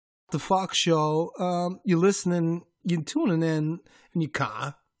The Fox Show. You're listening, you're tuning in your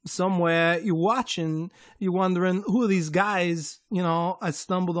car somewhere. You're watching. You're wondering, who are these guys? You know, I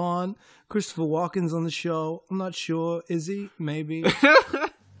stumbled on. Christopher Walken's on the show. I'm not sure. Is he? Maybe.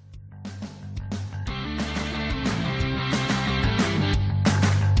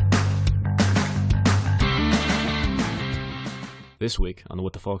 This week on the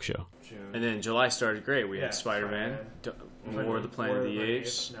What the Faulkn Show. And then July started great. We had Spider-Man, War of the Planet of the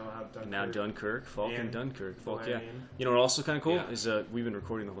Apes, now Dunkirk, Faulkn, Dunkirk. Faulkn, You know what also kind of cool is we've been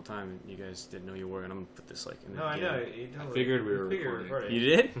recording the whole time, and you guys didn't know you were, and I'm going to put this like in the I know. I figured we were recording. You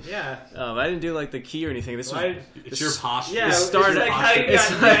did? Yeah. I didn't do like the key or anything. This was... It's your posture. Yeah, this started...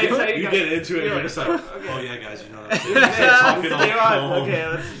 It's like how you get into it, and you're just like, oh yeah, guys, you know what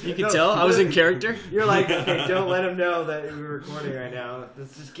You can tell I was in character. You're like, okay, don't let him know that we're recording right now.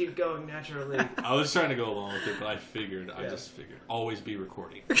 Let's just keep going naturally. I was trying to go along with it, but I just figured, always be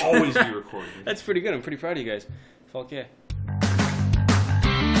recording. Always be recording. That's pretty good. I'm pretty proud of you guys. Faulkn, yeah.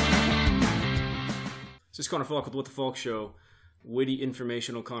 So it's going to Faulkn with What the Faulkn Show. Witty,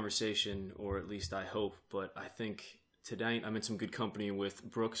 informational conversation, or at least I hope. But I think tonight I'm in some good company with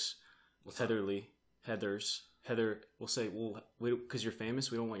Brooks, Heather, we'll say, because you're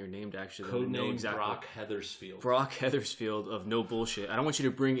famous, we don't want your name to actually know exactly. Brock Heathersfield. Brock Heathersfield of No Bullshit. I don't want you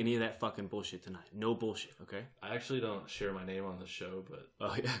to bring any of that fucking bullshit tonight. No bullshit, okay? I actually don't share my name on the show, but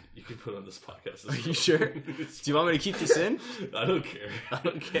you can put it on this podcast. Are you sure? Do you want me to keep this in? I don't care.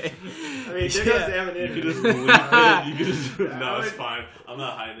 Okay. I mean, there goes Eminem. You can just believe it. You can just... No, it's fine. I'm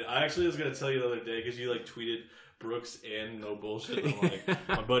not hiding it. I actually was going to tell you the other day, because you tweeted Brooks and No Bullshit. I'm like,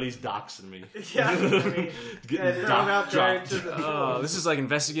 my buddy's doxing me. Yeah, I mean, this is like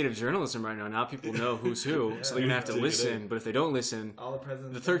investigative journalism right now. Now people know who's who, so they're gonna have to listen. But if they don't listen,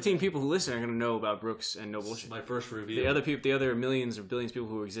 the 13 people who listen are gonna know about Brooks and No Bullshit. My first review. The other millions or billions of people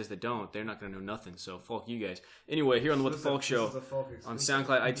who exist that don't, they're not gonna know nothing. So fuck you guys. Anyway, here on the What the Faulkn Show, on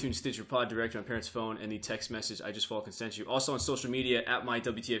SoundCloud, iTunes, Stitcher, Pod Direct, my parents' phone, and the text message I just Faulkn sent you. Also on social media at my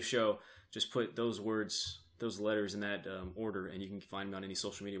WTF Show. Just put those words, those letters in that order, and you can find me on any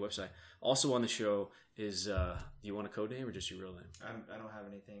social media website. Also on the show is, do you want a code name or just your real name? I don't have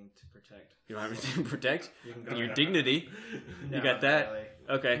anything to protect. You don't have anything to protect? Your ahead. Dignity. No, you got that? Really.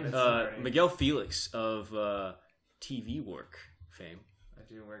 Okay. Miguel Felix of TV work fame. I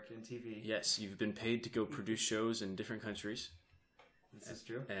do work in TV. Yes, you've been paid to go produce shows in different countries. This is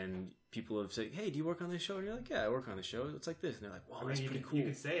true. And people have said, hey, do you work on this show? And you're like, yeah, I work on the show. It's like this. And they're like, wow, that's pretty cool. You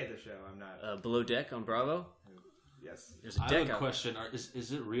can say at the show, I'm not... Below Deck on Bravo? Yes. There's a I deck have a question.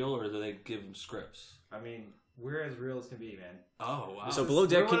 Is it real, or do they give them scripts? I mean, we're as real as can be, man. Oh, wow. So Below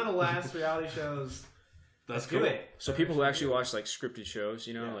Deck... We're one of the last reality shows. That's cool. So people who actually watch like scripted shows,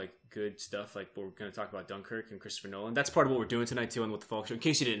 you know, like good stuff, like we're going to talk about Dunkirk and Christopher Nolan. That's part of what we're doing tonight too on What the Faulkn Show. In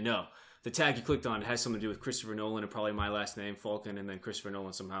case you didn't know, the tag you clicked on has something to do with Christopher Nolan and probably my last name, Faulkn, and then Christopher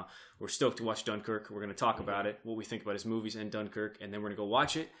Nolan somehow. We're stoked to watch Dunkirk. We're going to talk about it, what we think about his movies and Dunkirk, and then we're going to go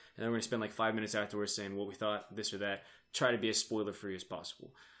watch it, and then we're going to spend like 5 minutes afterwards saying what we thought, this or that. Try to be as spoiler-free as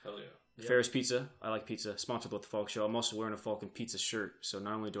possible. Hell yeah. Ferris Pizza. I like pizza. Sponsored with the Faulkn Show. I'm also wearing a Faulkn pizza shirt. So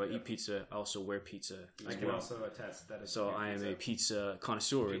not only do I eat pizza, I also wear pizza. I can also attest that. So I am a pizza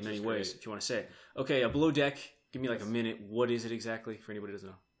connoisseur in many ways, if you want to say it. Okay, Below Deck. Give me like a minute. What is it exactly for anybody who doesn't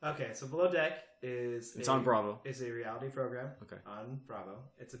know? Okay, so Below Deck is... It's on Bravo. It's a reality program on Bravo.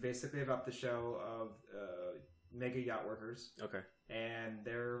 It's basically about the show of mega yacht workers. Okay. And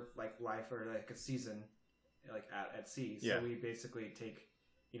their like life or like a season like at sea. So we basically take...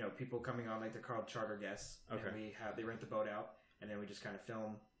 people coming on, like they're called charter guests. Okay. And they rent the boat out, and then we just kind of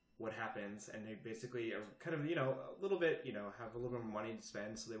film what happens. And they basically are kind of, a little bit, have a little bit more money to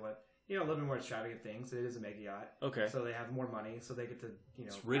spend. So they want, a little bit more extravagant things. It is a mega yacht. Okay. So they have more money, so they get to,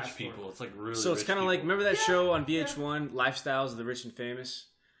 It's rich people. It's like really So it's kind of like, remember that show on VH1, Lifestyles of the Rich and Famous?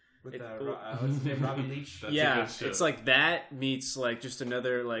 With what's his name, Robbie Leach? It's like that meets like just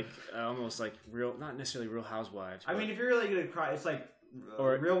another, like, almost like real, not necessarily Real Housewives. I mean, if you're really going to cry, it's like,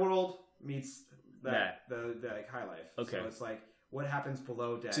 or Real World meets the like High Life. Okay. So it's like what happens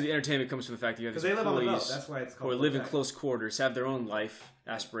below deck. So the entertainment comes from the fact that you have these they live on the boat. employees That's why it's called. Or live in close quarters, have their own life,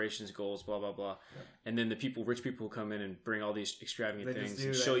 aspirations, goals, blah blah blah, and then the rich people who come in and bring all these extravagant things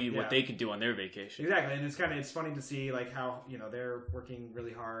and show you what they can do on their vacation. Exactly, and it's funny to see like how they're working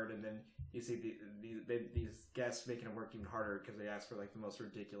really hard, and then you see these guests making them work even harder because they ask for like the most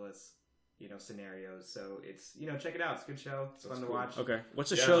ridiculous. Scenarios. So it's check it out. It's a good show. It's fun to watch. Okay,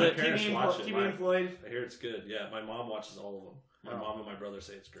 what's a show that keep me employed? I hear it's good. Yeah, my mom watches all of them. My mom and my brother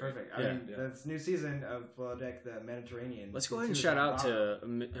say it's great. Perfect. I mean, this new season of Below Deck, the Mediterranean. Let's go ahead and shout out to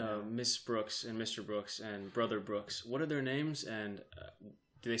Miss Brooks and Mr. Brooks and Brother Brooks. What are their names? And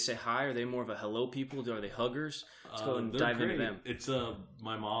do they say hi? Are they more of a hello people? Are they huggers? Let's go and They're dive great. into them. It's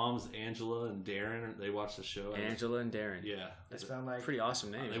my mom's Angela and Darren. They watch the show. Angela and Darren. Yeah, They sound like Pretty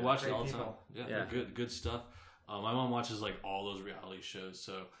awesome names. they watch it great all the time. people. Yeah, Yeah. they're good stuff. My mom watches like all those reality shows.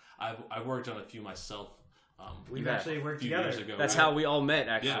 So I've worked on a few myself. We've Yeah. actually worked a few together. years ago. That's right? how we all met,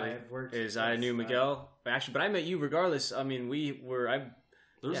 actually. Yeah. I've worked. I knew Miguel. Actually, but I met you regardless. I mean,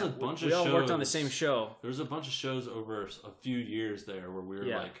 There's a bunch of we all shows. worked on the same show. There's a bunch of shows over a few years there where we were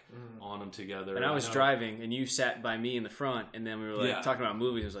Yeah. like on them together. And I was know- driving, and you sat by me in the front, and then we were like Yeah. talking about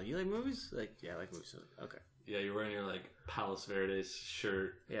movies. I was like, "You like movies?" Like, "Yeah, I like movies." Like, okay, Yeah, you're wearing your like Palos Verdes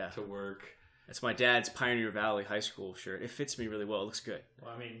shirt Yeah. to work. that's my dad's Pioneer Valley High School shirt. It fits me really well. It looks good,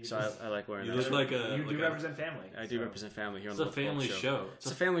 Well, I mean, you, so I like wearing You that. look shirt. like a you like do a- represent family. I do so. represent family here on It's the a What the Fuck family show.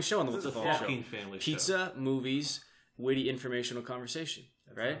 It's a family show on the What It's the a Fuck show. fucking family show. Pizza, movies, witty informational conversation.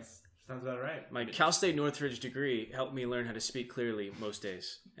 That Right? Sounds about right. My Cal State Northridge degree helped me learn how to speak clearly most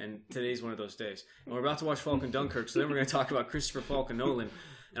days, and today's one of those days. And we're about to watch Faulkn Dunkirk, so then we're going to talk about Christopher Faulkn Nolan.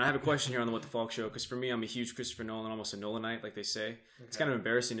 And I have a question here on the What the Fuck show, because for me, I'm a huge Christopher Nolan, almost a Nolanite, like they say. It's kind of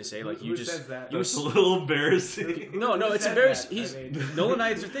embarrassing to say, like Who you just says that? It's a little embarrassing. no, Who it's said embarrassing. that? He's I mean-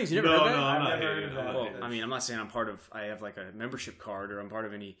 Nolanites are things. You never No, heard that? no, I'm I've not never hating. heard of I'm that. not Well, hating. I mean, I'm not saying I'm part of. I have like a membership card, or I'm part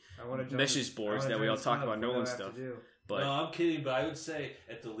of any I wanna join message this- boards I wanna that we join all this talk club. about What do I Nolan have to stuff. do? But No, I'm kidding, but I would say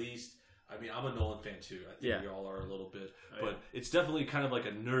at the least, I mean, I'm a Nolan fan too. I think Yeah. we all are a little bit, Oh, but it's definitely kind of like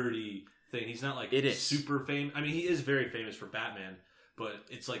a nerdy thing. He's not like It is. super famous. I mean, he is very famous for Batman, but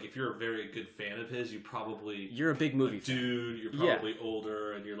it's like if you're a very good fan of his, you probably you're a big movie fan. dude. You're Yeah. probably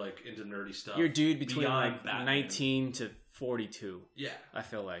older and you're like into nerdy stuff. You're a dude between beyond like Batman. 19 to 42. Yeah, I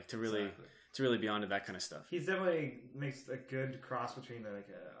feel like to exactly. really be onto that kind of stuff. He's definitely makes a good cross between like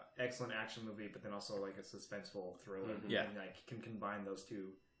a excellent action movie, but then also like a suspenseful thriller. Yeah. and like can combine those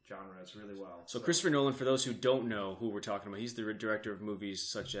two genres really well. So Christopher Nolan, for those who don't know who we're talking about, he's the director of movies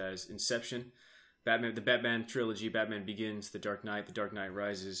such as Inception, Batman, the Batman trilogy, Batman Begins, The Dark Knight, The Dark Knight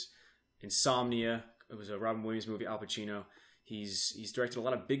Rises, Insomnia. It was a Robin Williams movie. Al Pacino. He's directed a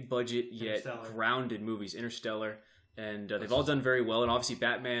lot of big budget yet Interstellar. grounded movies. Interstellar. And they've all done very well. And obviously,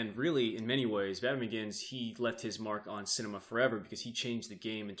 Batman, really, in many ways, Batman Begins, he left his mark on cinema forever because he changed the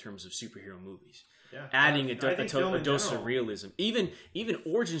game in terms of superhero movies. Yeah. Adding I a think film in dose general- of realism. Even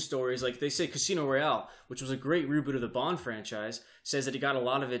origin stories, like they say Casino Royale, which was a great reboot of the Bond franchise, says that it got a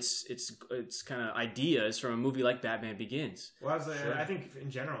lot of its kind of ideas from a movie like Batman Begins. Well, I think in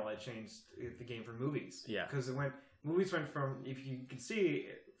general it changed the game for movies. Yeah. because movies went from, if you can see,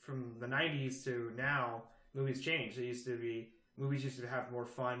 from the '90s to now, movies changed. Movies used to have more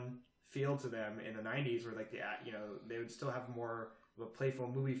fun feel to them in the '90s, where like they would still have more of a playful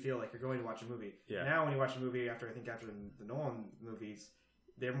movie feel, like you're going to watch a movie. Yeah. Now when you watch a movie after the Nolan movies,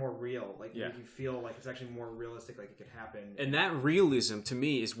 they're more real. Like Yeah. make you feel like it's actually more realistic, like it could happen. And that realism, to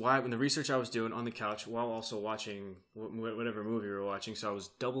me, is why, when the research I was doing on the couch while also watching whatever movie we were watching, so I was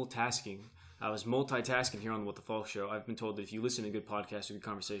double tasking. I was multitasking here on the What the Falk show. I've been told that if you listen to good podcasts or good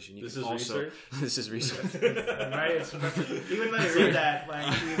conversation, you This can is also... research? This is research. Right? Even when I read that, like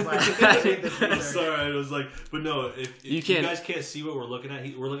he's like, this I'm research. sorry, I was like, but no, if You you can't- guys can't see what we're looking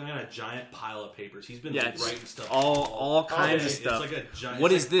at, we're looking at a giant pile of papers. He's been Yeah, like, it's writing stuff. all kinds of It's stuff. like a giant.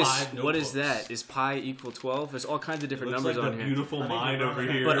 What it's is like this? 5 What is notebooks. that? Is pi equal 12? There's all kinds of It different looks numbers like on the here. beautiful I think mind we're over on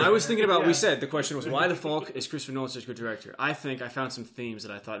that. here. But I was thinking about, Yeah. we said, the question was, why the Falk is Christopher Nolan such a good director? I think I found some themes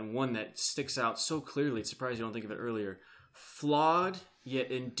that I thought, and one that sticks out so clearly, it's surprised you don't think of it earlier. Flawed,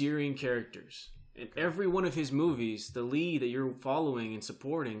 yet endearing characters. In every one of his movies, the lead that you're following and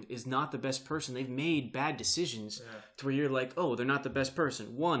supporting is not the best person. They've made bad decisions to where you're like, oh, they're not the best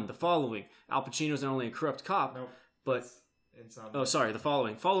person. One, The Following. Al Pacino's not only a corrupt cop, Nope. but... In some, Oh, sorry, The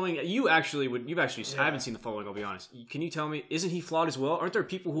Following. I haven't seen The Following, I'll be honest. Can you tell me, isn't he flawed as well? Aren't there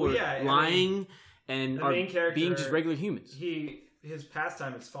people who Well, are yeah, I mean, lying and the are main character- being just regular humans? his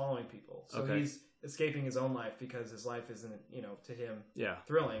pastime is following people, so Okay. he's escaping his own life because his life isn't, to him Yeah.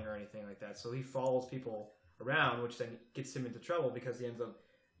 thrilling or anything like that. So he follows people around, which then gets him into trouble because he ends up,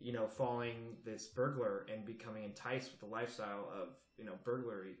 following this burglar and becoming enticed with the lifestyle of,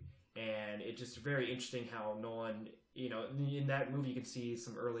 burglary. And it's just very interesting how Nolan, in that movie you can see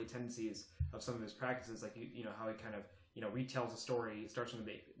some early tendencies of some of his practices, like how he kind of retells a story, starts from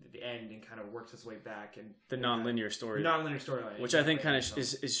the end and kind of works his way back, and The non-linear story. the non-linear storyline, Which I think kind of So-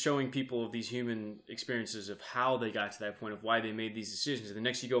 is showing people of these human experiences of how they got to that point, of why they made these decisions. And the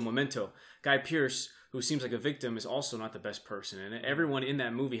next you go, Memento. Guy Pearce, who seems like a victim, is also not the best person. And everyone in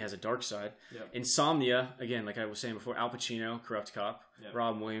that movie has a dark side. Yep. Insomnia, again, like I was saying before, Al Pacino, corrupt cop. Yep.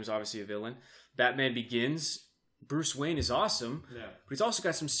 Robin Williams, obviously a villain. Batman Begins, Bruce Wayne is awesome, Yeah. but he's also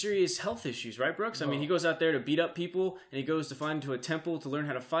got some serious health issues, right, Brooks? I mean, he goes out there to beat up people, and he goes to find into a temple to learn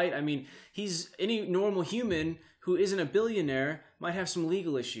how to fight. I mean, he's any normal human who isn't a billionaire might have some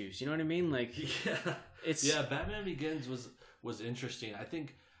legal issues. You know what I mean? Like, Batman Begins was interesting. I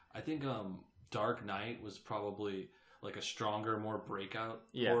think Dark Knight was probably like a stronger, more breakout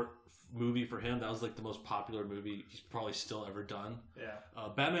movie for him. That was like the most popular movie he's probably still ever done. Yeah.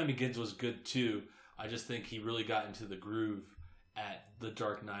 Batman Begins was good too. I just think he really got into the groove at The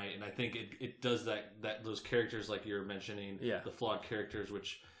Dark Knight, and I think it does that those characters like you're mentioning, the flawed characters,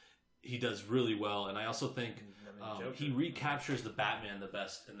 which he does really well. And I also think he recaptures the Batman the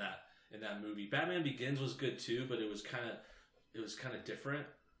best in that movie. Batman Begins was good too, but it was kind of different.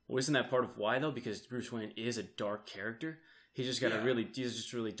 Well, isn't that part of why though? Because Bruce Wayne is a dark character. He's just got he's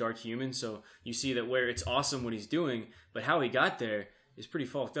just a really dark human. So you see that where it's awesome what he's doing, but how he got there is pretty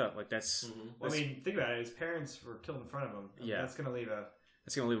fucked up. Like that's. Well, I mean, think about it. His parents were killed in front of him. That's gonna leave a mark.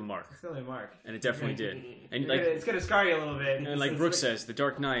 It's gonna leave a mark, and it definitely did. And it's gonna scar you a little bit. And like Brooks says, The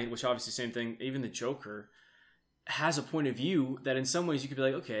Dark Knight, which obviously same thing. Even the Joker has a point of view that in some ways you could be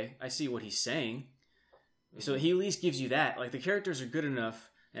like, okay, I see what he's saying. So he at least gives you that. Like the characters are good enough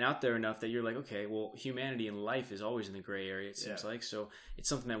and out there enough that you're like, okay, well, humanity and life is always in the gray area, it seems like. So it's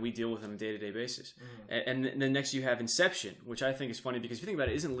something that we deal with on a day-to-day basis. And then next you have Inception, which I think is funny because if you think about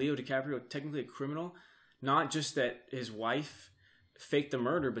it, isn't Leo DiCaprio technically a criminal? Not just that his wife faked the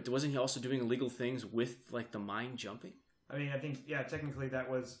murder, but wasn't he also doing illegal things with like the mind jumping? I mean, I think, technically that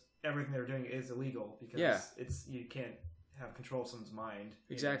was everything they were doing is illegal because you can't have control of someone's mind.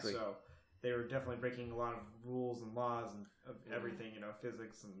 Exactly. So they were definitely breaking a lot of rules and laws and of everything,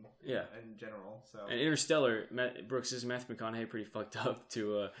 physics and in general. So and Interstellar, Brooks, is Matthew McConaughey pretty fucked up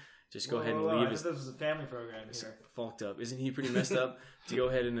to just go ahead and leave this was a family program here. Fucked up, isn't he? Pretty messed up to go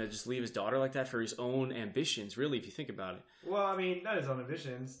ahead and just leave his daughter like that for his own ambitions. Really, if you think about it. Well, I mean, not his own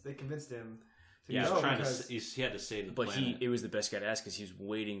ambitions. They convinced him. He was trying he had to save the planet. But it was the best guy to ask because he was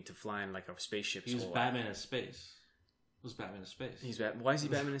waiting to fly in like a spaceship. He was Batman in space. It was Batman in space. Why is he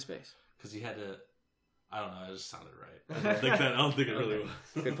Batman in space? Because he had to. I don't know. It just sounded right. I don't think it really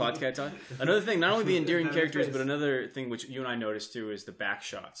was. Good podcast talk. Another thing, not only the endearing characters, but another thing which you and I noticed too is the back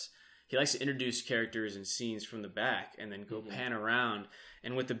shots. He likes to introduce characters and scenes from the back and then go pan around.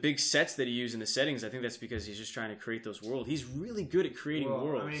 And with the big sets that he used in the settings, I think that's because he's just trying to create those worlds. He's really good at creating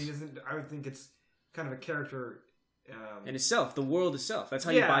worlds. I mean, I would think it's kind of a character in itself, the world itself. That's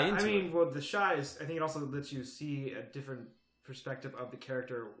how you buy into it. I mean, well, the shot is. I think it also lets you see a different perspective of the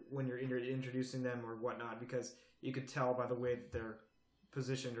character when you're introducing them or whatnot, because you could tell by the way that they're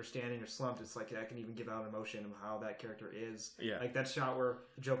positioned or standing or slumped. It's like I can even give out emotion of how that character is. Yeah, like that shot where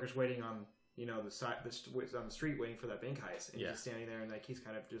the Joker's waiting on the side, on the street waiting for that bank heist, and he's standing there and like he's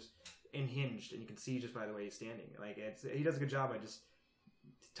kind of just unhinged, and you can see just by the way he's standing. Like he does a good job by just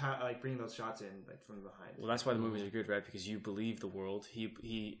bringing those shots in like from behind. Well, that's why the movies are good, right? Because you believe the world.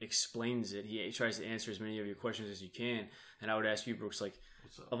 He explains it. He tries to answer as many of your questions as you can. And I would ask you, Brooks, like,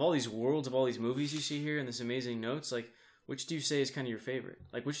 of all these worlds, of all these movies you see here in this amazing notes, like, which do you say is kind of your favorite?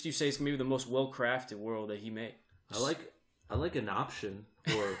 Like, which do you say is maybe the most well-crafted world that he made? I like an option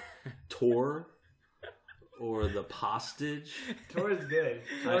or Tor or The Postage. Tor is good.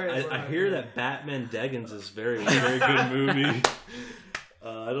 I hear that Batman Deggins is very, very good movie.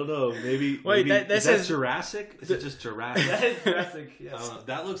 I don't know. Maybe. Wait, is that Jurassic? Is it just Jurassic? That is Jurassic. Yes.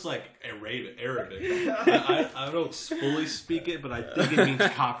 That looks like Arabic. I don't fully speak it, but I think it means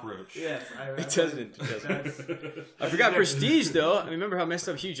cockroach. Yes, it doesn't. I forgot Prestige though. I remember how messed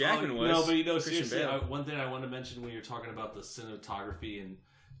up Hugh Jackman was. No, but seriously, one thing I wanted to mention when you're talking about the cinematography and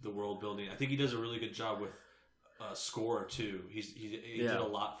the world building, I think he does a really good job with score too. He did a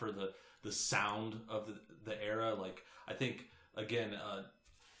lot for the sound of the era. Like I think. Again,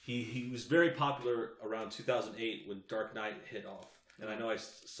 he was very popular around 2008 when Dark Knight hit off, and I know I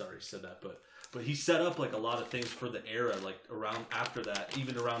said that, but he set up like a lot of things for the era, like around after that,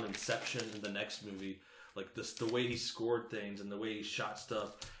 even around Inception and the next movie, like the way he scored things and the way he shot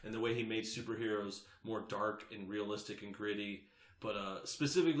stuff and the way he made superheroes more dark and realistic and gritty. But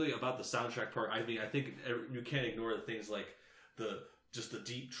specifically about the soundtrack part, I mean, I think you can't ignore the things like just the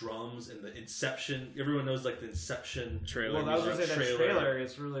deep drums and the Inception. Everyone knows like the Inception trailer. Well, I was going to say that trailer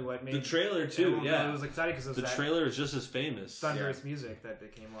is really what made the trailer too. Yeah, it was exciting because the trailer is just as famous. Thunderous music that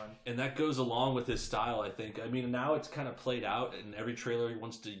came on, and that goes along with his style. I think. I mean, now it's kind of played out, and every trailer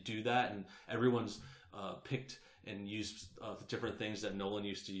wants to do that, and everyone's picked and used different things that Nolan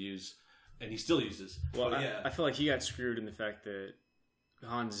used to use, and he still uses. Well, I feel like he got screwed in the fact that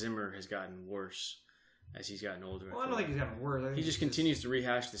Hans Zimmer has gotten worse. as he's gotten older. Well, I don't think he's gotten worse. He just continues to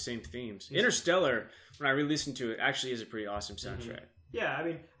rehash the same themes. Interstellar, when I re-listened to it, actually is a pretty awesome soundtrack. Yeah, I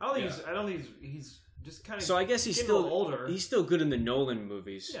mean, I don't think he's just kind of. So I guess he's still older. He's still good in the Nolan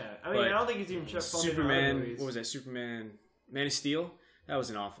movies. Yeah, I mean, I don't think he's even Superman. What was that? Superman, Man of Steel. That was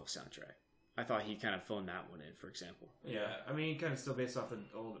an awful soundtrack. I thought he kind of phoned that one in, for example. Yeah, I mean, he kind of still based off the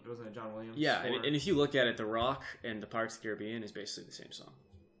old, wasn't it John Williams? Yeah, and if you look at it, The Rock and the Pirates of the Caribbean is basically the same song.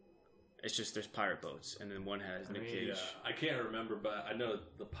 It's just there's pirate boats, and then one has Nick Cage. Yeah, I can't remember, but I know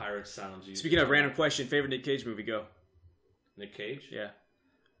the pirate sounds. Speaking of random question, favorite Nick Cage movie? Go. Nick Cage? Yeah.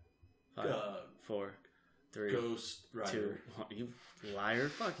 5, 4, 3, Ghost Rider. 2, 1. You liar!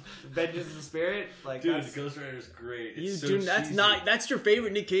 Fuck. Vengeance of the Spirit, like dude, Ghost Rider is great. It's that's your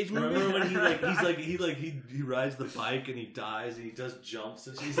favorite Nick Cage movie. Remember when he rides the bike and he dies and he does jumps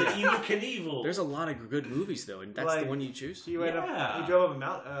and he's like Evil Knievel. There's a lot of good movies though, and that's the one you choose. He drove up a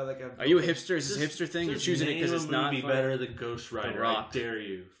mountain Are you a hipster? Is this a hipster thing? You're choosing it because it's not movie better than Ghost Rider. I dare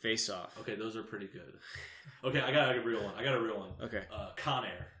you. Face Off. Okay, those are pretty good. Okay, I got a real one. Okay. Con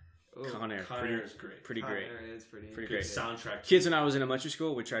Air. Con Air. Con Air is great. Pretty great. Con Air is pretty great. Soundtrack. Kids when I was in elementary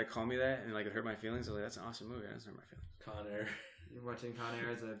school would try to call me that, and like it hurt my feelings. I was like, "That's an awesome movie." That doesn't hurt my feelings. Con Air. You're watching Con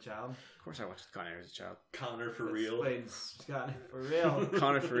Air as a child? Of course, I watched Con Air as a child. Con Air for real. Con Air for real.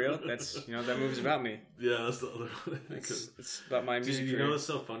 Con Air for real. That's that movie's about me. Yeah, that's the other one. It's about my music. You know what's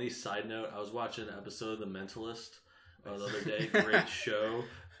so funny? Side note: I was watching an episode of The Mentalist the other day. Great show.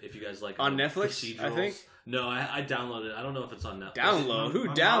 If you guys like on Netflix, I think. No, I downloaded it. I don't know if it's on Netflix. Download? Who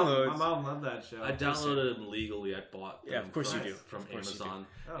downloads? My mom loved that show. I downloaded it legally. I bought them of course you do. From Amazon.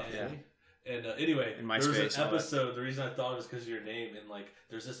 Oh, yeah. And anyway, in my there was space, an episode. The reason I thought it was because of your name. And like,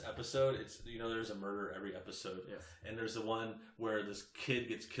 there's this episode. It's there's a murder every episode. Yes. And there's the one where this kid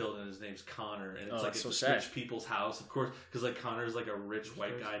gets killed and his name's Connor. And it's so it's sad. rich people's house, of course, because like Connor is like a rich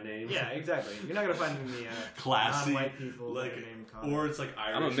white guy name. Yeah, exactly. You're not gonna find any classy non-white people like named Connor. or it's like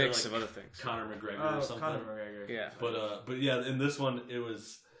Irish. I'm a mix of other things. Connor McGregor or something. Connor McGregor. Yeah. But yeah, in this one it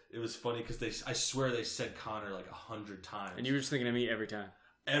was funny because I swear they said Connor like 100 times. And you were just thinking of me every time.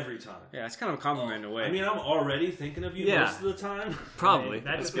 Every time. Yeah, it's kind of a compliment in a way. I mean, I'm already thinking of you most of the time. Probably.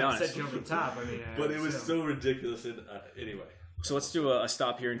 That let's just be honest. set you over the top. I mean, but it was so ridiculous. And, anyway. So let's do a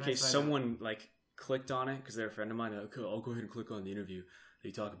stop here in case someone like clicked on it because they're a friend of mine. Like, okay, I'll go ahead and click on the interview. They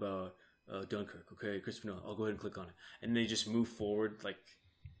talk about Dunkirk. Okay, Christopher Nolan. I'll go ahead and click on it. And they just move forward like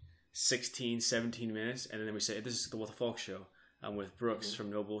 16, 17 minutes. And then we say, this is the What the Faulkn Show. I'm with Brooks from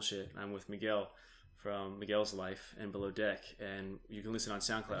No Bullshit. I'm with Miguel from Miguel's Life and Below Deck, and you can listen on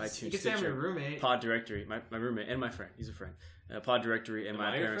SoundCloud, iTunes, you can say I'm your roommate, Pod Directory, my roommate and my friend. He's a friend. Pod Directory and my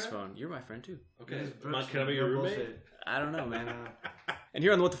parents' phone. You're my friend too. Okay, can I be your roommate? I don't know, man. And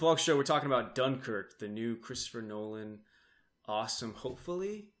here on the What the Faulkn Show, we're talking about Dunkirk, the new Christopher Nolan, awesome,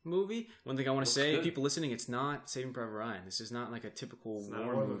 hopefully movie. One thing I want to say, people listening, it's not Saving Private Ryan. This is not like a typical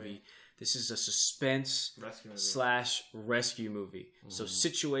war movie. This is a suspense / rescue movie. Mm-hmm. So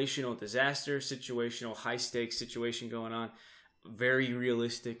situational disaster, situational high stakes situation going on. Very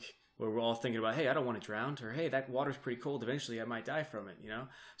realistic, where we're all thinking about, hey, I don't want to drown, or hey, that water's pretty cold. Eventually, I might die from it.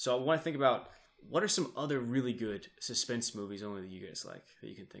 So I want to think about what are some other really good suspense movies only that you guys like that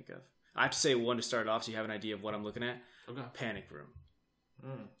you can think of. I have to say one to start off, so you have an idea of what I'm looking at. Okay. Panic Room.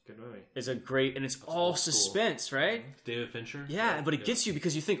 Good movie. It's a great, and it's all suspense, cool. Right? David Fincher. Yeah, but it gets you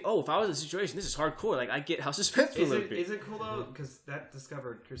because you think, oh, if I was in a situation, this is hardcore. Like I get how suspenseful it would be. Is it cool though? Because that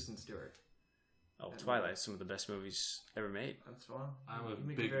discovered Kristen Stewart. Oh, Twilight, some of the best movies ever made. That's fun. I'm a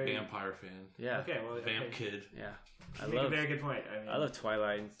big vampire fan. Yeah. Okay, well, Vamp Kid. Yeah. I love a very good point. I love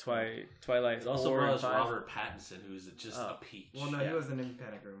Twilight. Twilight. It also brought Robert Pattinson, who's just a peach. Well, no, he wasn't in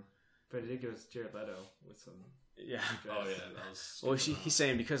Panic Room, but it did go with Jared Leto with some. Yeah. Oh yeah, that was. Well, he's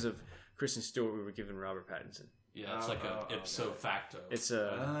saying because of Kristen Stewart, we were given Robert Pattinson. Yeah, it's like a ipso facto. It's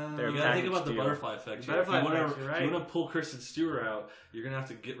a. You gotta think about the butterfly effect. If you want to pull Kristen Stewart out, you're gonna have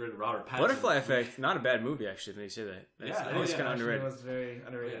to get rid of Robert Pattinson. Butterfly effect, not a bad movie actually. When you say that, it's kind of underrated. It was very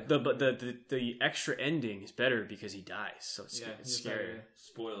underrated. The extra ending is better because he dies, so it's scary.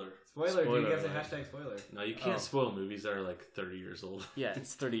 Spoiler. Do you guys say hashtag spoiler? No, you can't spoil movies that are like 30 years old. Yeah,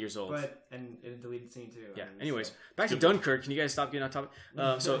 it's 30 years old. And in a deleted scene too. Yeah. Anyways, back to Dunkirk. Can you guys stop getting on topic?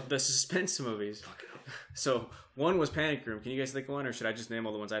 So the suspense movies. So one was Panic Room. Can you guys think of one, or should I just name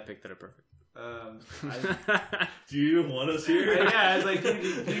all the ones I picked that are perfect? Do you want us here? Yeah, I was like, do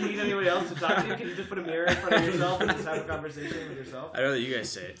you need anybody else to talk to? Can you just put a mirror in front of yourself and just have a conversation with yourself? I'd rather you guys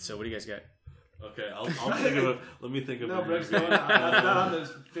say it. So what do you guys got? Okay, I'll think of it. Let me think of No, it. Brooks, not on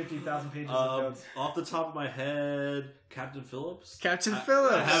those 50,000 pages of notes. Off the top of my head, Captain Phillips. Captain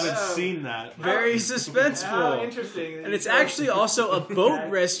Phillips. I haven't seen that. Very suspenseful. How interesting. And it's actually also a boat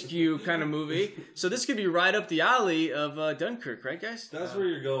rescue kind of movie. So this could be right up the alley of Dunkirk, right, guys? That's where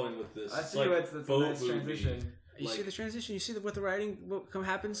you're going with this. I see like what's a boat nice movie. transition. You see the transition? You see what the writing what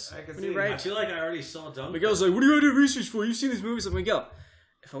happens I can when see. you I write? feel like I already saw Dunkirk. Miguel's like, what are you going to do research for? You've seen these movies. I'm like, Miguel,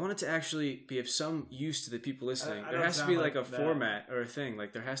 if I want it to actually be of some use to the people listening, I there don't has to be sound like a like that. format or a thing.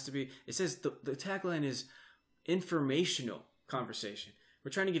 Like there has to be. It says the tagline is informational conversation.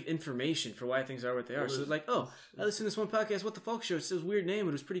 We're trying to give information for why things are what they are. So like, oh, I listened to this one podcast, What the Faulkn Show. It's this weird name, but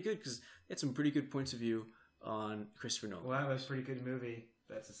it was pretty good because it had some pretty good points of view on Christopher Nolan. Well, that was a pretty good movie.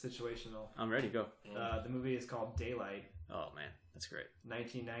 That's a situational. I'm ready. Go. The movie is called Daylight. Oh man, that's great.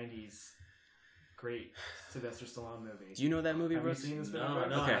 1990s. Great Sylvester Stallone movie. Do you know that movie, Have you Brooks? seen this movie? No,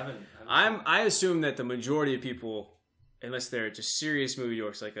 Okay. I haven't. I assume that the majority of people, unless they're just serious movie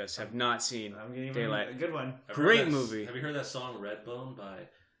dorks like us, have not seen I'm getting Daylight. a good one. I've Great heard that- movie. Have you heard that song Redbone by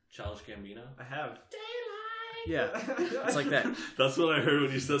Childish Gambino? I have. Yeah, it's like that. That's what I heard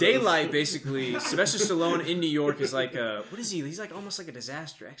when you said Daylight, basically, Sylvester Stallone in New York is like a, what is he? He's like almost like a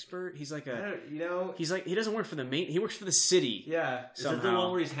disaster expert. He's like a, You know. he's like, he doesn't work for the he works for the city. Yeah. Is it the somehow.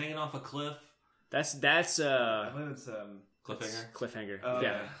 one where he's hanging off a cliff? That's I believe it's Cliffhanger? cliffhanger. Oh,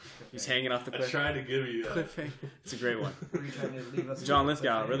 Yeah, he's hanging off the I cliff. tried to give you that. Cliffhanger. It's a great one. Were you trying to leave us John with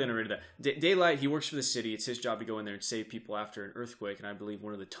Lithgow cliffhanger? really underrated that. Daylight, he works for the city. It's his job to go in there and save people after an earthquake, and I believe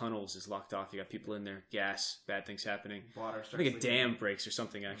one of the tunnels is locked off. You got people in there, gas, bad things happening. Water I starts think a leaking. dam breaks or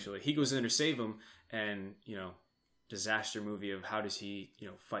something. Actually, he goes in there to save them, and disaster movie of how does he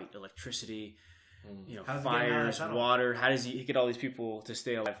fight electricity, How's he getting out of fires, the tunnel? water. How does he get all these people to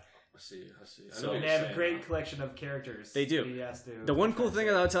stay alive? I see. I So- know what And they you're have a saying great now. collection of characters. They do. He has to The one cool thing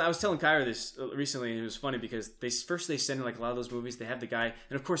I was telling Kyra this recently, and it was funny because they send in like a lot of those movies. They have the guy,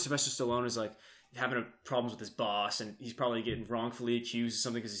 and of course Sylvester Stallone is like having problems with his boss, and he's probably getting wrongfully accused of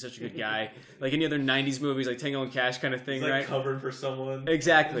something because he's such a good guy. Like any other '90s movies, like Tango and Cash kind of thing, He's like right? covering for someone.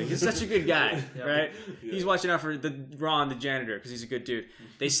 Exactly. He's such a good guy, Yeah. right? Yeah. He's watching out for Ron, the janitor, because he's a good dude.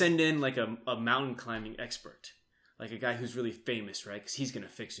 They send in like a mountain climbing expert. Like a guy who's really famous, right? Because he's going to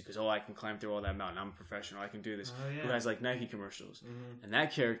fix it. Because, I can climb through all that mountain. I'm a professional. I can do this. Oh, yeah. Who has like Nike commercials. Mhm. And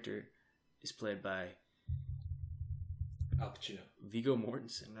that character is played by Al Pacino. Viggo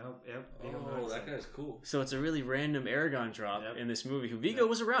Mortensen. Nope. Yep. Oh, that guy's cool. So it's a really random Aragon drop Yep. in this movie. Who Viggo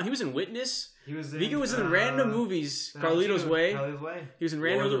was around. He was in Witness. He was in. Viggo was in random movies. Tarantino, Carlito's Way. Carlito's Way. He was in Lord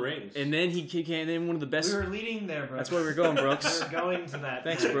random. of the Rings. And then he came in one of the best. We were leading there, bro. That's where we're going, Brooks. We were going to that.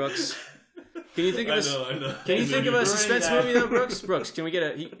 Thanks, Brooks. Can you think of I know. Can you think of a You're suspense already movie though, Brooks? Brooks, can we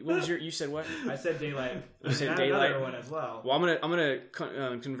get what was you said what? I said Daylight. You said And Daylight? Another one as well. Well, I'm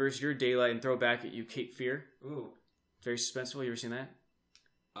gonna converse your Daylight and throw back at you Cape Fear. Ooh. Very suspenseful. You ever seen that?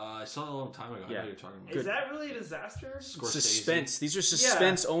 I saw it a long time ago. I Yeah. know what you're talking about. Is that really a disaster? Scorsese. Suspense. These are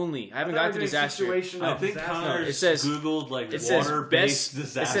suspense only. I haven't got to disaster. Situational I think disaster. Connor It says- Googled It says water-based best.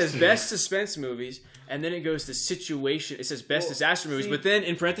 disaster. It says best suspense movies, and then it goes to situation. It says best Well, disaster movies, see- but then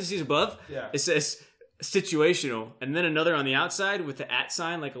in parentheses above, Yeah. it says situational, and then another on the outside with the @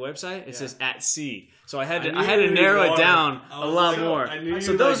 sign like a website. It says @sea. So I had to knew narrow it water. down I a was lot like, more. I knew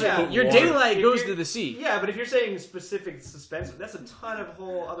So you those like are put your water. Daylight If goes you're- to the sea. Yeah, but if you're saying specific suspense, that's a ton of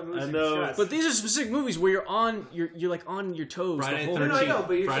whole other movies I to know, discuss. But these are specific movies where you're like on your toes. Friday the whole 13th. No, I know,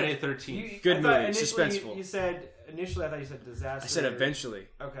 but you're Friday saying- 13th. Good I thought movie, initially suspenseful. You said initially. I thought you said disaster. I said eventually.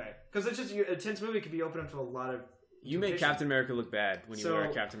 Okay, because it's just a tense movie could be open up to a lot of. You make temptation. Captain America look bad when you So wear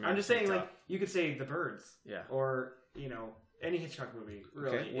a Captain America. I'm just saying, tank like top. you could say The Birds. Yeah. Or any Hitchcock movie.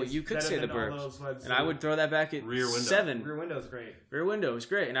 Really. Okay, well, It's you could better say The than all Birds. those ones And I would throw that back at Rear Window. 7. Rear Window is great. Rear Window is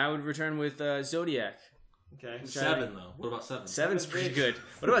great, and I would return with Zodiac. Okay. 7 though. What about 7? 7's Seven's pretty great. good.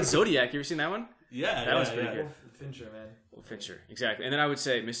 What about Zodiac? You ever seen that one? Yeah, That was pretty good. Wolf Fincher, man. Well, Fincher, exactly. And then I would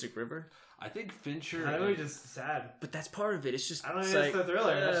say Mystic River. I think Fincher. That movie just sad. But that's part of it. It's just I don't it's think that's like, the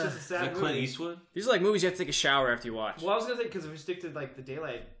thriller. That's just a Is sad that Clint movie. Eastwood? these are like movies you have to take a shower after you watch. Well, I was gonna say because if we stick to like the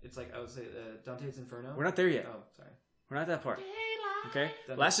Daylight, it's like I would say Dante's Inferno. We're not there yet. Oh, sorry. We're not that part. Okay.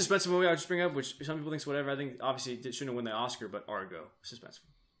 Done. Last suspenseful movie I would just bring up, which some people think is whatever. I think obviously it shouldn't have won the Oscar, but Argo, suspenseful.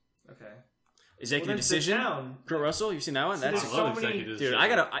 Okay. Executive Well, then sit Decision. down. Kurt Russell, you seen that one? See, That's there's I so love many- Executive dude. Decision. I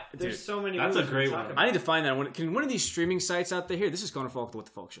gotta. There's so many. That's a movies we great talk one. about. I need to find that one. Can one of these streaming sites out there here? This is Connor Faulkn, What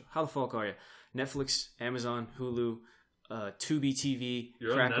the Faulkn Show. How the Faulkn are you? Netflix, Amazon, Hulu, Tubi TV,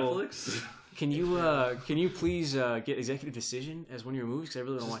 You're Crackle. on Netflix? Can you please get Executive Decision as one of your movies? Because I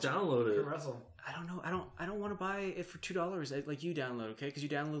really don't Just watch it. download Kurt it. Russell. I don't know. I don't want to buy it for $2 like you download. Okay, because you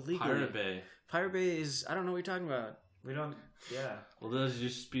download legally. Pirate Bay. Pirate Bay is. I don't know what you're talking about. We don't. Yeah. Well, that's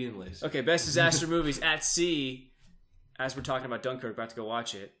just being lazy. Okay, best disaster movies at sea. As we're talking about Dunkirk, about to go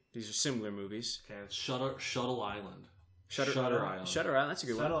watch it. These are similar movies. Okay. Shuttle Island. Shutter Island. That's a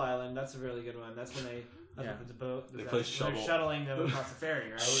good Shuttle one. Island. That's a really good one. That's when they. It's a boat. They play They're shuttling them across the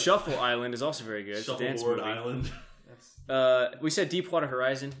ferry, right? Shuffle Island is also very good. It's a dance Shuffleboard movie. Island. We said Deepwater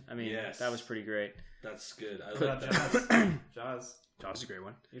Horizon. I mean, Yes. that was pretty great. That's good. I What like about that. Jaws? Jaws is a great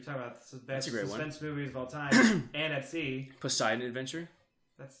one. You're talking about the That's best a great one. suspense movies of all time, and at sea. Poseidon Adventure.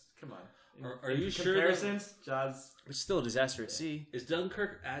 That's come on. Are you sure? Comparisons, Jaws. It's still a disaster at sea. Is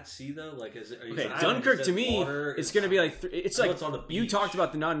Dunkirk at sea though? Like, is it? Are you Okay, saying Dunkirk is to it me, water? it's going to be like it's I know like it's on the you beach. talked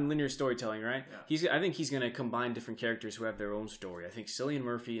about the non-linear storytelling, right? Yeah. I think he's going to combine different characters who have their own story. I think Cillian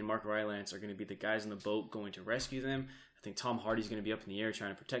Murphy and Mark Rylance are going to be the guys on the boat going to rescue them. I think Tom Hardy's going to be up in the air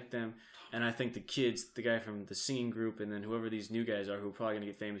trying to protect them, and I think the kids, the guy from the singing group, and then whoever these new guys are who are probably going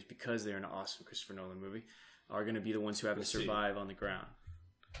to get famous because they're in an awesome Christopher Nolan movie, are going to be the ones who have to survive on the ground.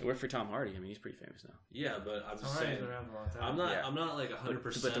 It worked for Tom Hardy. I mean, he's pretty famous now. Yeah, but I'm just Tom saying. Hardy's been around for a long time. I'm not like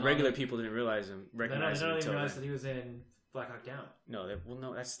 100%. But the regular people didn't realize him, They recognize don't him even until realize then. that he was in Black Hawk Down. No,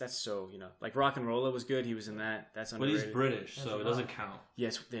 that's so like Rock and Rolla was good. He was in that. That's But underrated. he's British, so it doesn't count.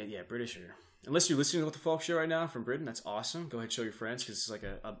 Yes, yeah, British. Unless you're listening to What the Faulkn Show right now from Britain, that's awesome. Go ahead and show your friends because it's like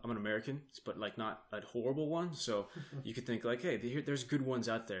I'm an American, but like not a horrible one. So you could think like, hey, there's good ones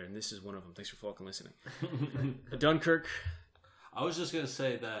out there, and this is one of them. Thanks for Faulkn listening. Dunkirk. I was just gonna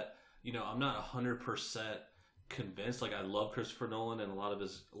say that I'm not 100% convinced. Like I love Christopher Nolan and a lot of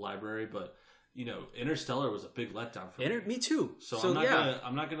his library, but Interstellar was a big letdown for me. Me too. So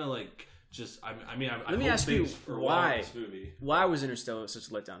I'm not gonna like. Let me ask you why this movie. Why was Interstellar such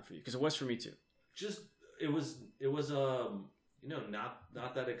a letdown for you? Because it was for me too. Just it was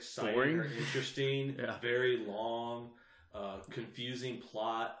not that exciting Boring? or interesting. Yeah. Very long, confusing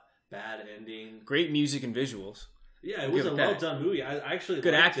plot, bad ending. Great music and visuals. Yeah, it was a well done movie. I actually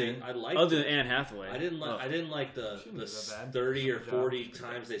good liked acting. It. I liked other it. than Anne Hathaway. I didn't like the that bad. 30 or 40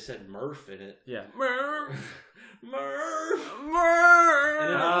 times they said Murph in it. Yeah. Murph. And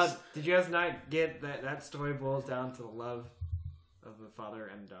then Did you guys not get that story boils down to the love of the father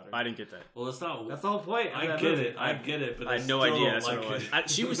and daughter? I didn't get that. Well, it's not. That's the whole point. of I that get movie. it. I get it. But I had no idea. That's what it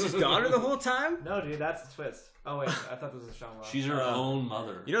was. She was his daughter the whole time? No, dude, that's the twist. Oh wait, I thought this was a Shyamalan. She's her own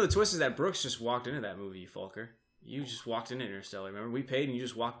mother. You know, the twist is that Brooks just walked into that movie, Faulkner. You just walked into Interstellar. Remember, we paid and you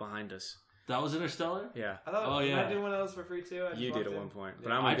just walked behind us. That was Interstellar? Yeah. I thought, Oh, yeah. I did one of those for free too. I just You did walked at in. one point. But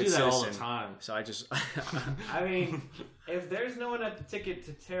Yeah. I'm a I good do that citizen, all the time. So I just... I mean, if there's no one at the ticket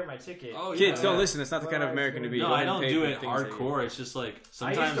to tear my ticket, Oh, Kids, yeah. don't listen. That's not the kind of Well, American to be. No, Go I ahead and don't pay do for it things that you- hardcore. It's just like I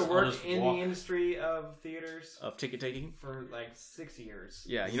sometimes used to I'll work just in walk. the industry of theaters Of ticket taking? for like 6 years.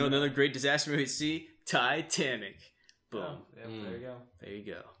 Yeah. You know another great disaster movie at sea? Titanic. Boom. Oh, yeah, there you go. There you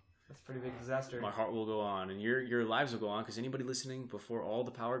go. That's a pretty big disaster. My heart will go on, and your lives will go on, because anybody listening before all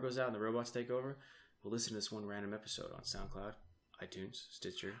the power goes out and the robots take over will listen to this one random episode on SoundCloud, iTunes,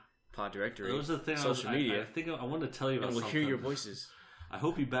 Stitcher, Pod Directory, That was the thing. social media, I think I wanted to tell you about and we'll something. hear your voices. I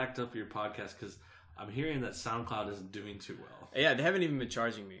hope you backed up your podcast because I'm hearing that SoundCloud isn't doing too well. Yeah, they haven't even been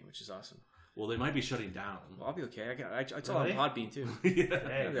charging me, which is awesome. Well, they might be shutting down. Well, I'll be okay. I told Really? them Podbean too.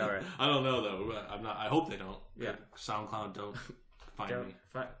 Yeah. It'll be all right. I don't know though. I'm not. I hope they don't. Yeah. SoundCloud don't find me.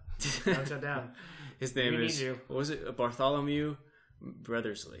 Don't shut down. His name We is need you. what was it? Bartholomew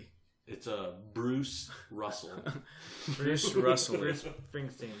Brothersley. It's Bruce Russell. Bruce Russell. Bruce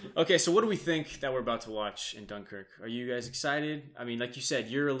Springsteen. Okay, so what do we think that we're about to watch in Dunkirk? Are you guys excited? I mean, like you said,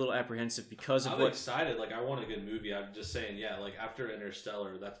 you're a little apprehensive because of I'm what. excited. Like I want a good movie. I'm just saying. Yeah. Like after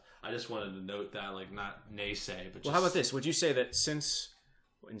Interstellar, I just wanted to note that. Like not naysay, but. Well, how about this? Would you say that since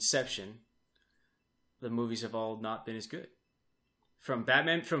Inception, the movies have all not been as good? From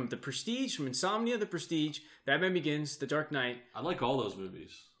Batman, from The Prestige, from Insomnia, The Prestige, Batman Begins, The Dark Knight. I like all those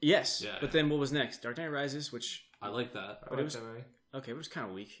movies. Yes, Yeah. but then what was next? Dark Knight Rises, which I like that. But it was okay. It was kind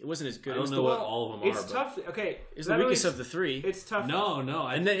of weak. It wasn't as good. I It don't was know the, what all of them are. It's tough. Okay, it's that the weakest movie's- of the three. It's tough. No.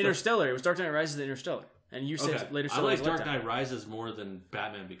 And then Interstellar. It was Dark Knight Rises and Interstellar. And you said Okay. later. I like Dark Knight Rises more than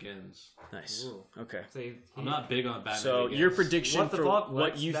Batman Begins. Nice. Ooh. Okay. See, I'm not big on Batman. So Begins. your prediction What the for fuck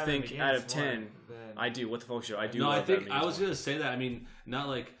what likes you Batman think Begins out of more 10? than- I do. What the fuck show? I do. No, love I think Batman I was Begins. gonna say that. I mean, not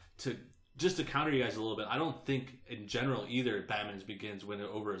like to counter you guys a little bit. I don't think in general either Batman Begins went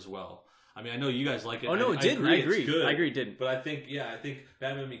over as well. I mean, I know you guys like it. Oh no, it didn't. I agree. It's good. I agree. It didn't. But I think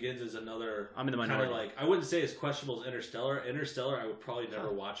Batman Begins is another. I'm in the kind minority. of like I wouldn't say as questionable as Interstellar. Interstellar, I would probably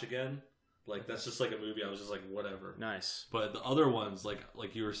never watch again. Like that's just like a movie. I was just like whatever. Nice. But the other ones, like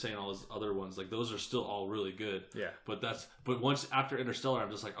you were saying, all those other ones, like those are still all really good. Yeah. But once after Interstellar, I'm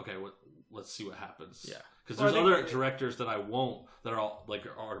just like, okay, let's see what happens. Yeah. Because there's other directors that I won't, that are all, like,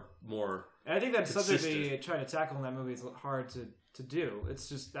 are more And I think that's something consistent. they try to tackle in that movie is hard to do. It's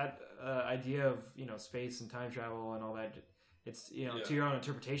just that idea of, space and time travel and all that. It's, to your own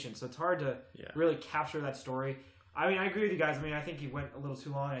interpretation. So it's hard to really capture that story. I mean, I agree with you guys. I mean, I think he went a little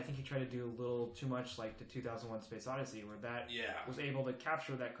too long. I think he tried to do a little too much like the 2001 Space Odyssey, where that was able to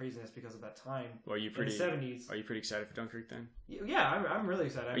capture that craziness because of that time Well, in the 70s. Are you pretty excited for Dunkirk then? Yeah, I'm really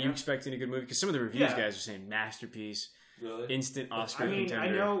excited. Are you expecting a good movie? Because some of the reviews guys are saying masterpiece, really instant Oscar I mean,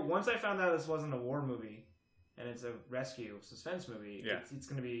 contender. I know once I found out this wasn't a war movie and it's a rescue suspense movie, he's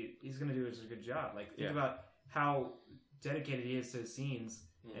gonna do a good job. Like think about how dedicated he is to his scenes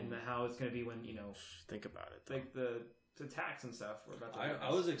and how it's gonna be when think about it. Like the attacks and stuff. We're about to I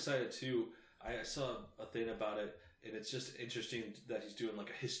was excited too. I saw a thing about it, and it's just interesting that he's doing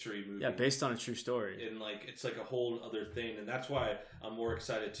like a history movie. Yeah, based on a true story. And like it's like a whole other thing, and that's why I'm more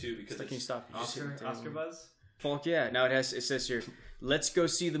excited too because Can you stop? Oscar buzz. Falk, now it says here, let's go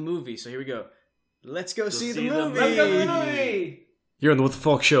see the movie. So here we go. Let's go see the movie. Let's go see the movie. You're on the What the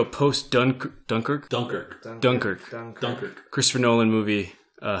Falk show post Dunkirk. Christopher Nolan movie.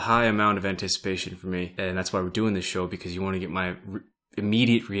 A high amount of anticipation for me, and that's why we're doing this show, because you want to get my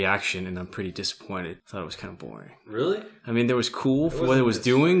immediate reaction, and I'm pretty disappointed. I thought it was kind of boring. Really? I mean, there was cool for what it was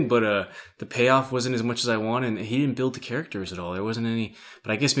doing, but the payoff wasn't as much as I wanted, and he didn't build the characters at all. There wasn't any,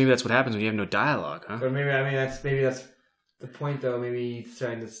 but I guess maybe that's what happens when you have no dialogue, huh? But maybe that's the point, though. Maybe he's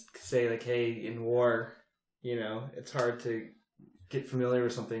trying to say like, hey, in war, it's hard to get familiar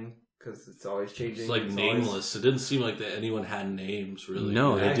with something. Because it's always changing. It's like nameless. It didn't seem like that anyone had names, really.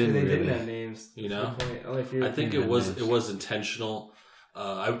 No, they didn't. They really. didn't have names. I think it was intentional.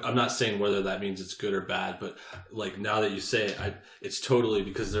 I'm not saying whether that means it's good or bad, but like now that you say it, it's totally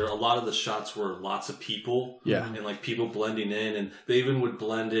because there are a lot of the shots were lots of people, and like people blending in, and they even would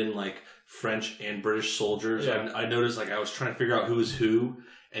blend in like French and British soldiers. Yeah. I noticed like I was trying to figure out who was who.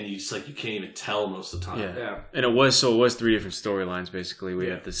 And you just you can't even tell most of the time. Yeah. And it was three different storylines basically. We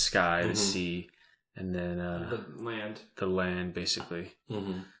had the sky, the sea, and then the land basically.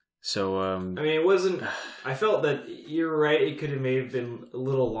 Mm-hmm. So I mean, it wasn't. I felt that you're right. It could have maybe been a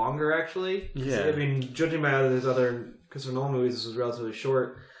little longer actually. Yeah. I mean, judging by his other Christopher Nolan movies, this was relatively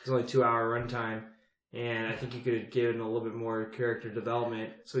short. It's only 2-hour runtime. And I think he could have given a little bit more character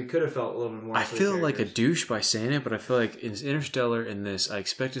development, so he could have felt a little bit more. I feel like a douche by saying it, but I feel like in Interstellar and this, I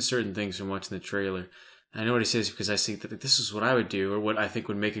expected certain things from watching the trailer. I know what he says because I think that this is what I would do, or what I think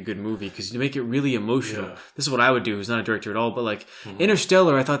would make a good movie, because you make it really emotional. Yeah. This is what I would do. Who's not a director at all, but like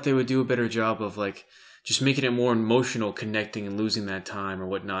Interstellar, I thought they would do a better job of like just making it more emotional, connecting and losing that time or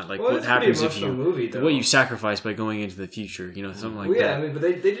whatnot. Like what happens if what you sacrifice by going into the future, something like that. Yeah, I mean, but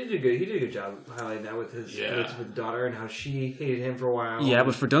they did do good. He did a good job highlighting that with his with the daughter and how she hated him for a while. Yeah,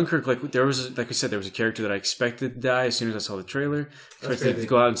 but for Dunkirk, like we said, there was a character that I expected to die as soon as I saw the trailer. I expected to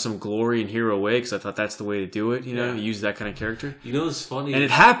go out in some glory and hero way because I thought that's the way to do it. Use that kind of character. It's funny, and it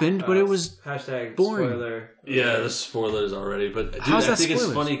happened, but it was hashtag boring. Spoiler. Yeah, the spoilers already. But dude, how's that I think spoilers?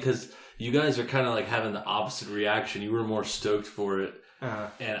 It's funny because you guys are kind of like having the opposite reaction. You were more stoked for it.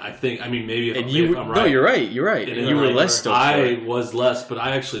 And I think, maybe if I'm right. No, you're right. You're right. And you were less stoked for it. I was less, but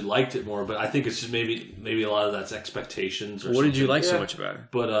I actually liked it more. But I think it's just maybe a lot of that's expectations. What did you like so much about it?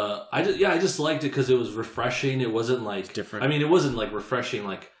 But I just liked it because it was refreshing. It wasn't like different. It wasn't like refreshing,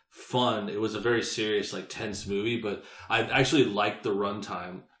 like fun. It was a very serious, like tense movie. But I actually liked the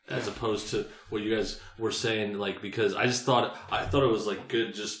runtime. As opposed to what you guys were saying, like, because I thought it was like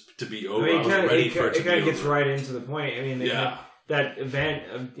good just to be over. I was ready for it to be over. It kind of gets right into the point. I mean, that event,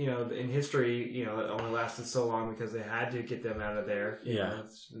 in history, that only lasted so long because they had to get them out of there.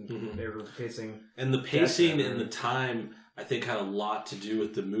 They were facing, and the pacing and the time, I think, had a lot to do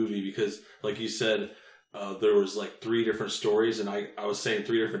with the movie because, like you said. There was like 3 different stories, and I was saying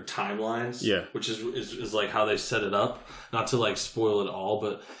 3 different timelines. Yeah, which is like how they set it up. Not to like spoil it all,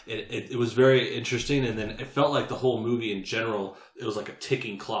 but it was very interesting. And then it felt like the whole movie in general, it was like a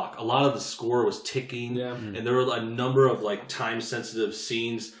ticking clock. A lot of the score was ticking, and there were a number of like time sensitive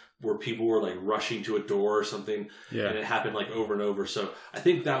scenes where people were like rushing to a door or something, and it happened like over and over. So I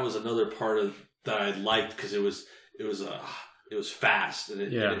think that was another part of that I liked because it was fast and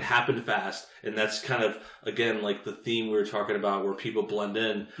it happened fast, and that's kind of again like the theme we were talking about where people blend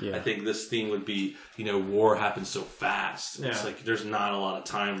in. I think this theme would be war happens so fast. It's like there's not a lot of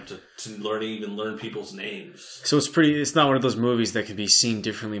time to learn people's names. So it's not one of those movies that can be seen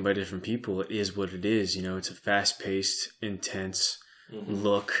differently by different people. It is what it is. It's a fast-paced, intense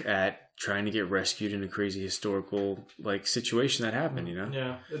look at trying to get rescued in a crazy historical like situation that happened,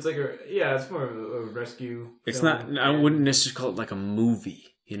 it's like it's more of a rescue it's film. not, I wouldn't necessarily call it like a movie,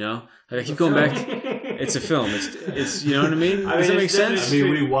 You know, like I keep going back. It's a film. It's you know what I mean? Does that make sense? I mean,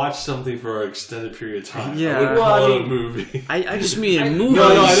 we watch something for an extended period of time. Yeah. I wouldn't call it a movie. I just mean a movie. No,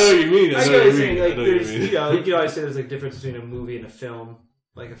 I know what you mean. I get what you're saying. Like, there's, you know, you can always say there's like a difference between a movie and a film.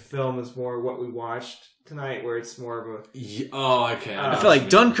 Like a film is more what we watched tonight, where it's more of a. Okay. I feel like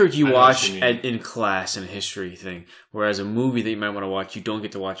Dunkirk you watch in class in a history thing, whereas a movie that you might want to watch you don't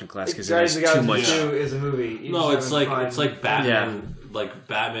get to watch in class because there's too much. Is a movie. It's like Batman. Yeah. Like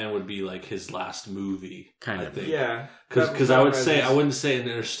Batman would be like his last movie, kind of. I think. Yeah, because I wouldn't say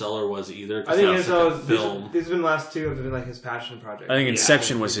Interstellar was either. I think Interstellar was like a film. These have been the last two have been like his passion project. I think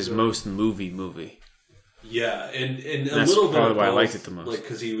Inception was his most movie. Yeah, and a that's little bit probably of why both, I liked it the most. Like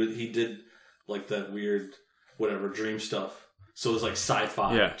because he did like that weird whatever dream stuff. So it was like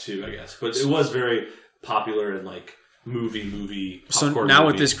sci-fi too, I guess. But it was very popular in like movie. So now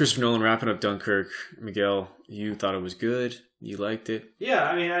with this Christopher Nolan wrapping up Dunkirk, Miguel, you thought it was good. You liked it. Yeah,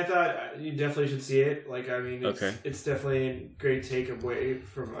 I mean, I thought you definitely should see it. Like, I mean, it's definitely a great take away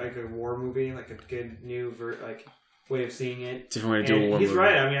from like a war movie, like a good new way of seeing it. Different way to do a war movie. He's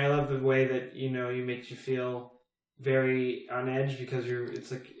right. I mean, I love the way that you makes you feel very on edge because it's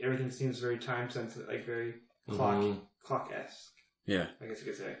like everything seems very time sensitive, like very clock-esque. Yeah, I guess you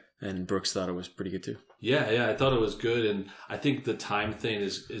could say. And Brooks thought it was pretty good too. Yeah, I thought it was good, and I think the time thing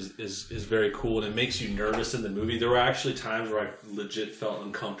is very cool, and it makes you nervous in the movie. There were actually times where I legit felt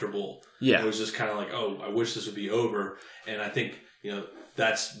uncomfortable. Yeah, it was just kind of like, oh, I wish this would be over, and I think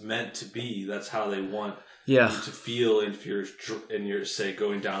that's meant to be. That's how they want you to feel if you're say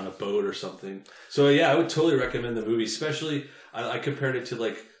going down a boat or something. So yeah, I would totally recommend the movie, especially I compared it to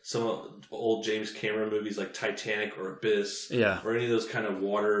like some old James Cameron movies like Titanic or Abyss, or any of those kind of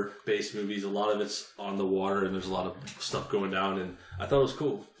water-based movies. A lot of it's on the water, and there's a lot of stuff going down, and I thought it was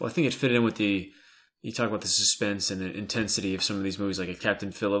cool. Well, I think it fit in with you talk about the suspense and the intensity of some of these movies, like a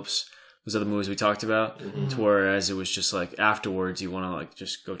Captain Phillips, those other movies we talked about, to whereas it was just like afterwards you want to like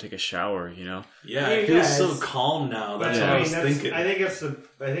just go take a shower, Yeah, it feels so calm now. That's what I was thinking. I think it's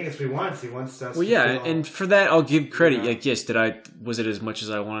what he wants. He wants us. Well, and for that I'll give credit. Like, yes, was it as much as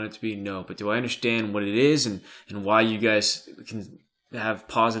I wanted it to be? No, but do I understand what it is and why you guys can have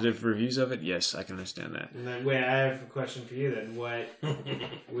positive reviews of it? Yes, I can understand that. And then, wait, I have a question for you. Then, what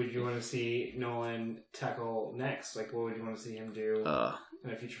would you want to see Nolan tackle next? Like, what would you want to see him do? In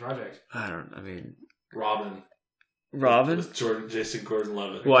a future project? Robin with Jason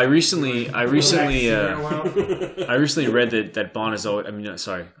Gordon-Levitt. Well, I recently read that Bond is always.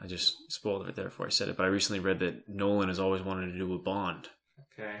 Sorry, I just spoiled it there before I said it. But I recently read that Nolan has always wanted to do a Bond.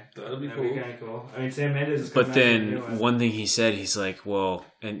 Okay, that'd be kind of cool. I mean, Sam Mendes is. But then one thing he said, he's like, well,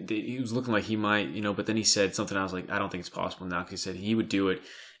 and he was looking like he might, But then he said something. I was like, I don't think it's possible now. Because he said he would do it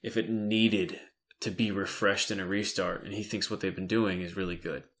if it needed to be refreshed and a restart, and he thinks what they've been doing is really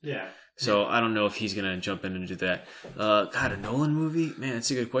good. Yeah. So I don't know if he's gonna jump in and do that. A Nolan movie, man,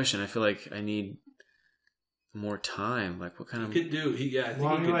 that's a good question. I feel like I need more time. Like, what kind of? He could do. I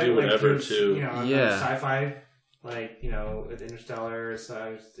think he could do whatever too. Sci-fi. Like, with Interstellar,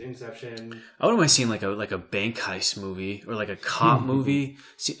 Inception. I wouldn't mind seeing like a bank heist movie or like a cop movie.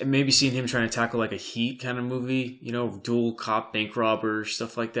 Maybe seeing him trying to tackle like a Heat kind of movie. Dual cop bank robber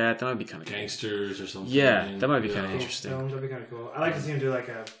stuff like that. That might be kind of gangsters or something. Yeah, that might be kind of interesting. Films, that'd be kind of cool. I like to see him do like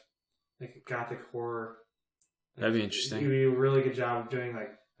a gothic horror. That'd be interesting. He'd do a really good job of doing like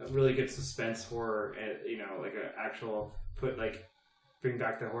a really good suspense horror, and like an actual bring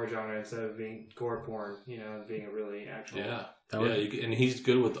back the horror genre instead of being gore porn, being a really actual. Yeah. And he's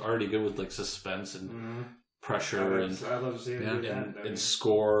already good with like suspense and pressure I love to see him do that. And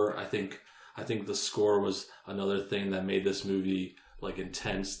score. I think the score was another thing that made this movie like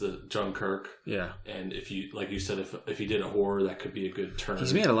intense. The Dunkirk. Yeah. And if you, like you said, if he did a horror, that could be a good turn.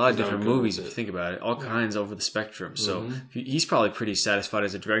 He's made a lot of different movies if you think about it, all kinds over the spectrum. So he's probably pretty satisfied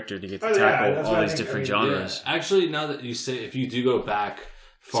as a director to get to tackle all these different genres. Yeah. Actually, now that you say, if you do go back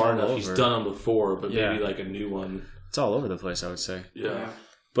far enough, he's done them before, but maybe like a new one. It's all over the place, I would say. Yeah.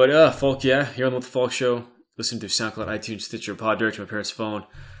 But Faulk, here on the What the Faulk Show, listen to SoundCloud, iTunes, Stitcher, Pod Direct to my parents' phone,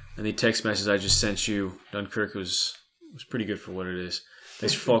 and the text message I just sent you, Dunkirk was pretty good for what it is.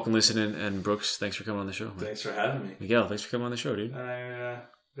 Thanks for Faulkn listening, and Brooks, thanks for coming on the show. Thanks for having me. Miguel, thanks for coming on the show, dude. Glad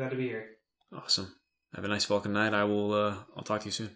to be here. Awesome. Have a nice Faulkn night. I'll talk to you soon.